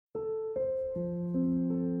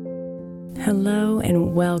Hello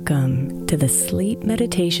and welcome to the Sleep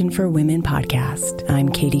Meditation for Women podcast. I'm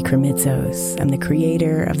Katie Kremitzos. I'm the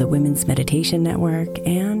creator of the Women's Meditation Network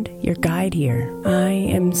and your guide here. I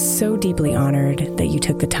am so deeply honored that you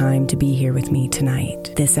took the time to be here with me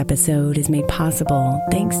tonight. This episode is made possible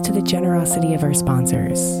thanks to the generosity of our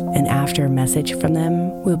sponsors. And after a message from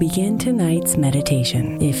them, we'll begin tonight's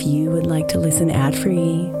meditation. If you would like to listen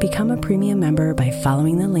ad-free, become a premium member by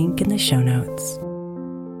following the link in the show notes.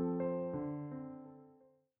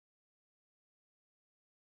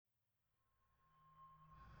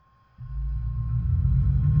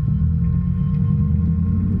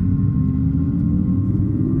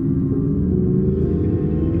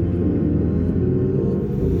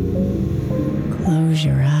 Close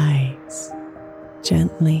your eyes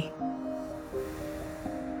gently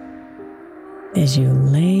as you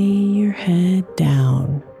lay your head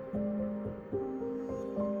down.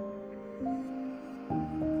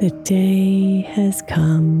 The day has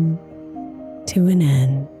come to an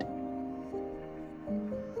end.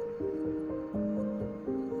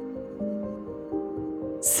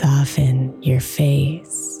 Soften your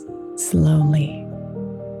face slowly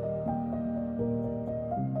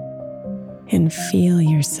and feel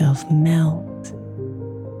yourself melt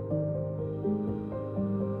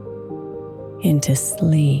into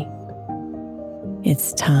sleep.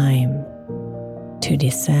 It's time to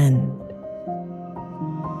descend.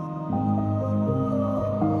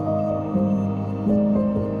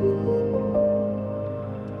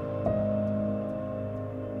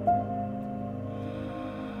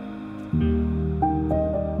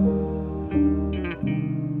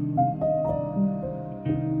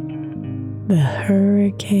 The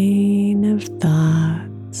hurricane of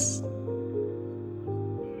thoughts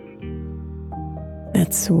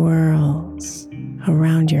that swirls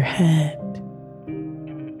around your head,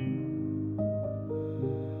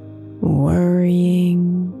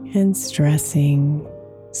 worrying and stressing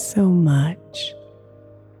so much.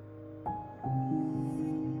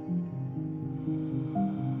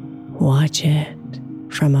 Watch it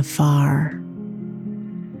from afar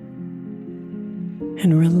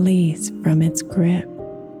and release from its grip.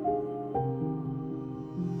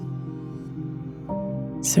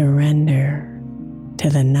 Surrender to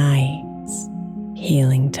the night's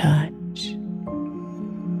healing touch.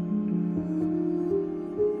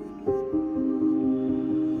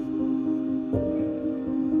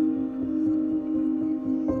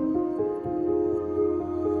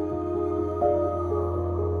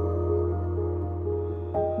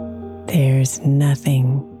 There's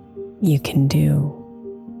nothing you can do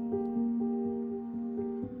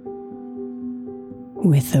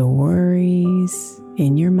with the worries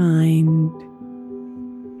in your mind.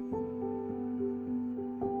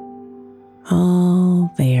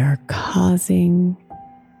 All they are causing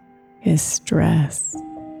is stress.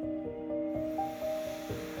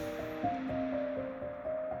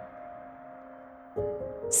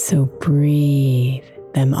 So breathe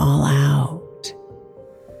them all out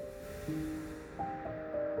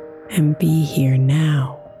and be here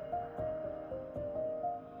now.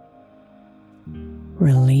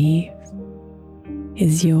 Relief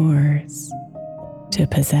is yours to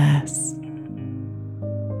possess.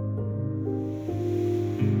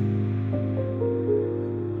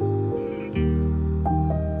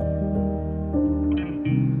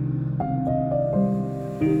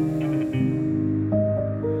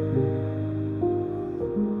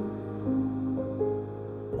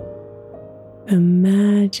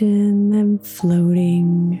 Imagine them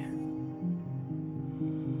floating,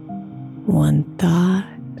 one thought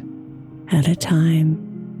at a time,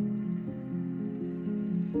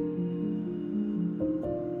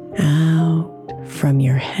 out from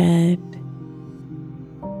your head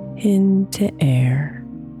into air.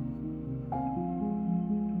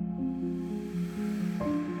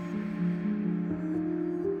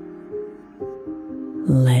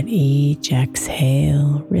 Let each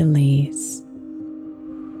exhale release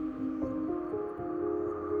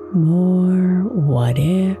more what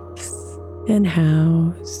ifs and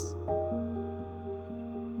hows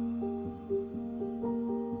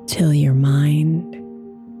till your mind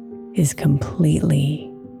is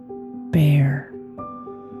completely bare.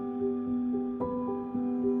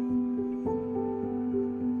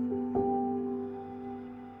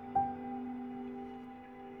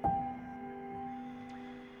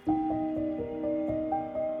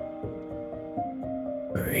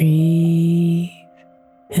 Breathe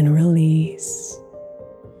and release.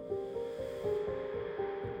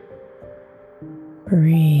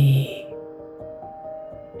 Breathe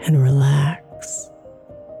and relax.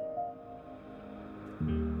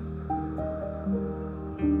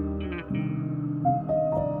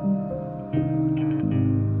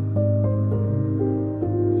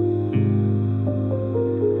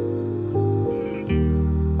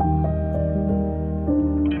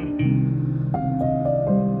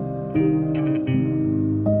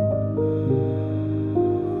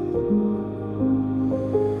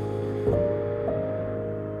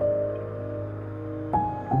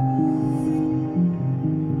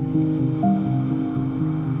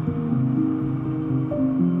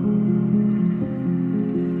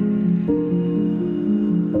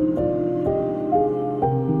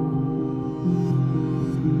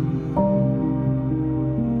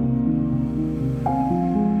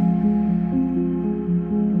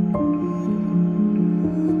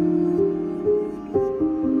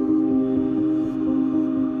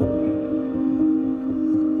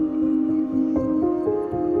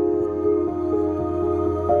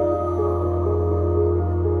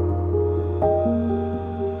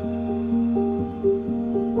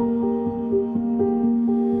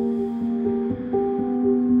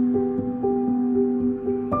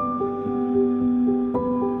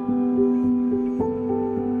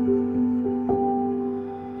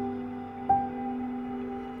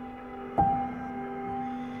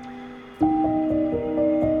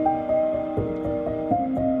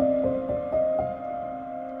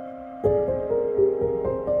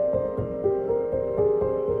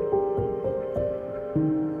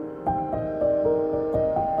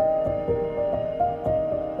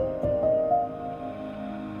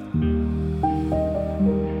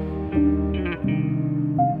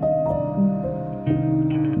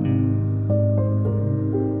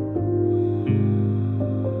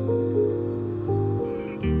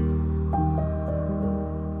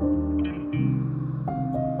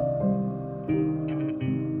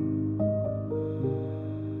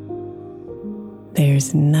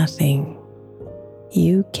 There's nothing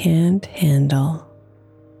you can't handle.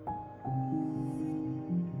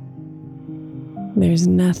 There's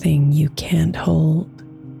nothing you can't hold.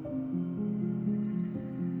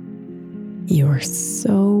 You are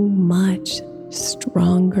so much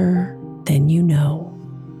stronger than you know.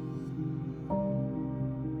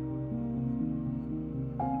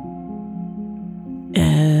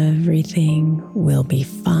 Everything will be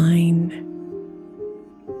fine.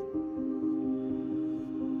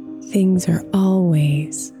 Things are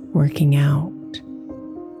always working out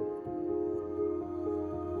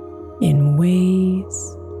in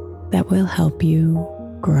ways that will help you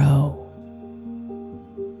grow.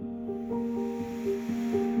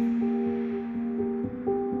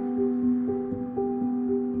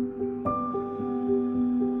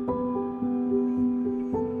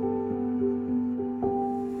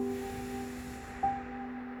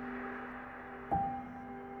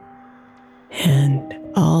 And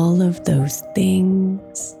all of those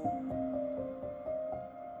things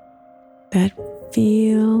that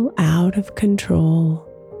feel out of control,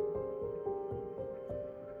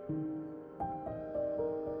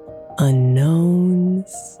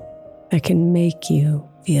 unknowns that can make you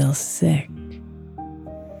feel sick,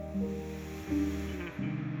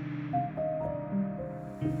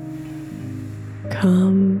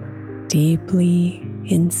 come deeply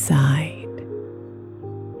inside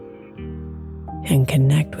and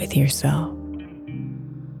connect with yourself.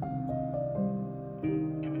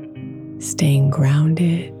 Staying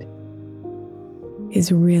grounded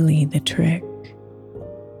is really the trick.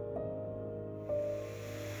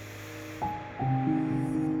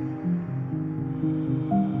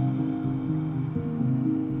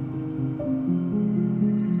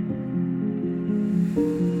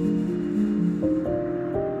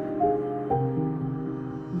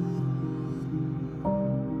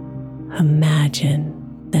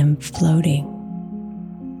 Imagine them floating,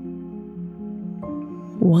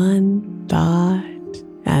 one thought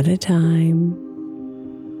at a time,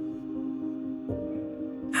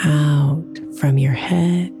 out from your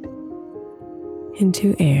head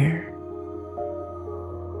into air.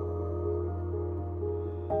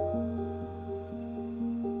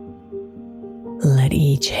 Let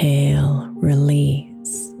each hail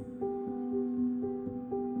release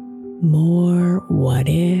more what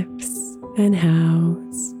ifs and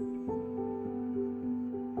hows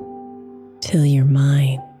till your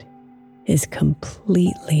mind is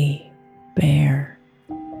completely bare.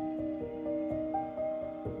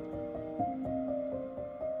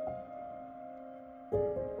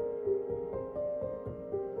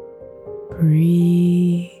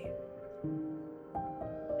 Breathe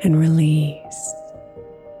and release.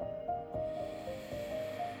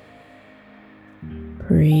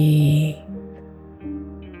 Breathe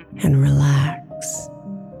and relax.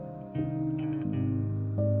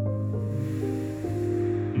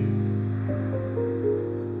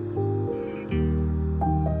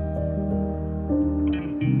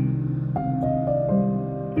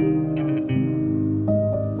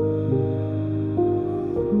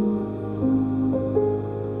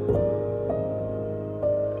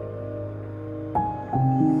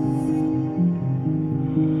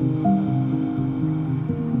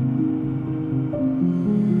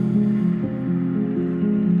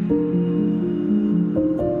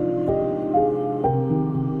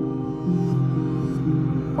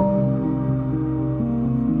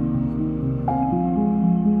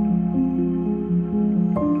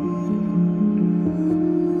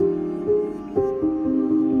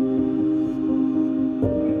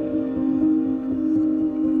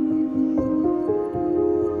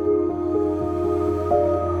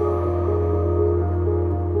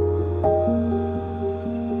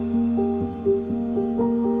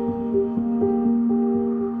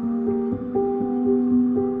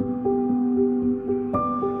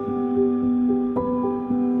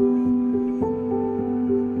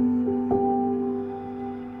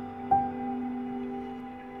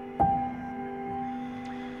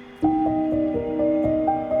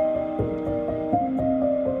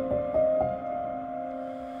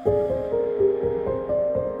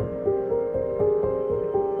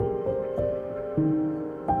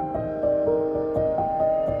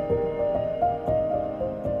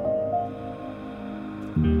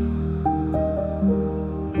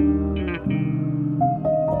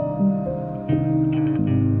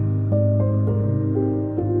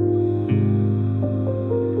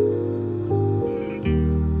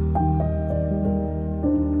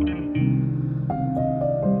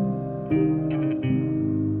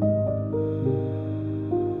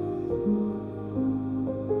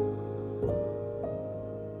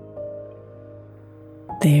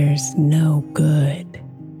 there's no good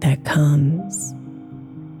that comes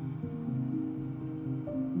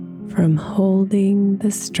from holding the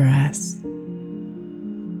stress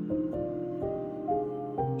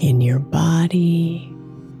in your body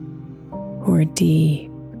or deep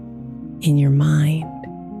in your mind.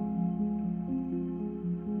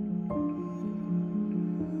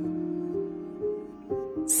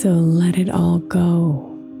 So let it all go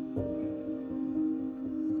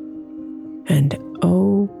and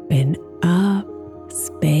open up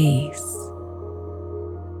space.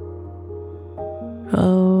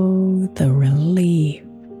 Oh, the relief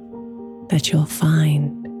that you'll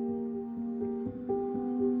find.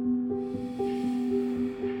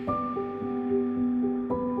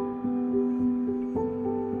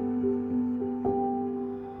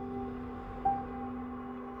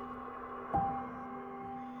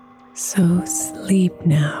 So sleep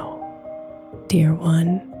now, dear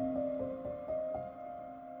one,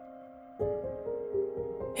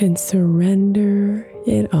 and surrender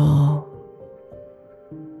it all.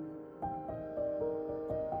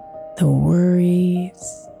 The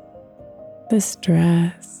worries, the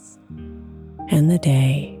stress, and the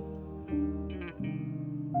day.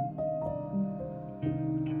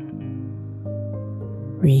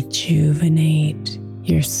 Rejuvenate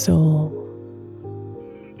your soul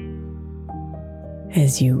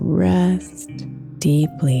as you rest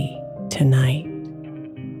deeply tonight.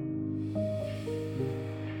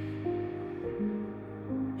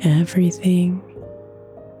 Everything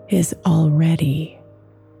is already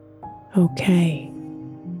okay.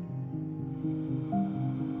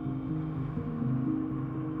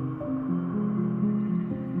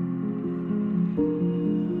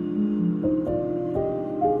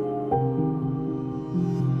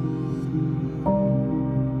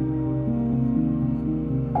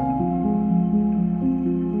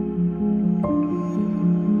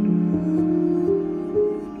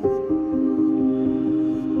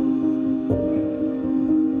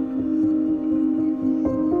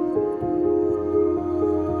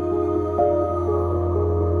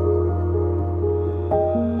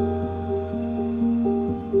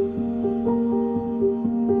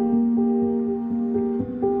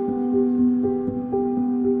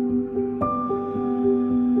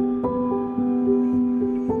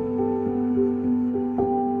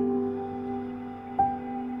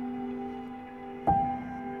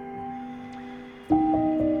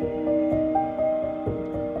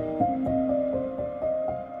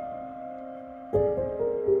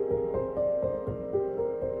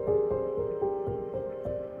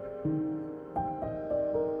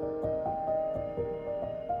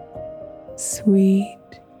 Sweet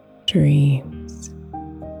dreams,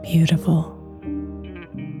 beautiful.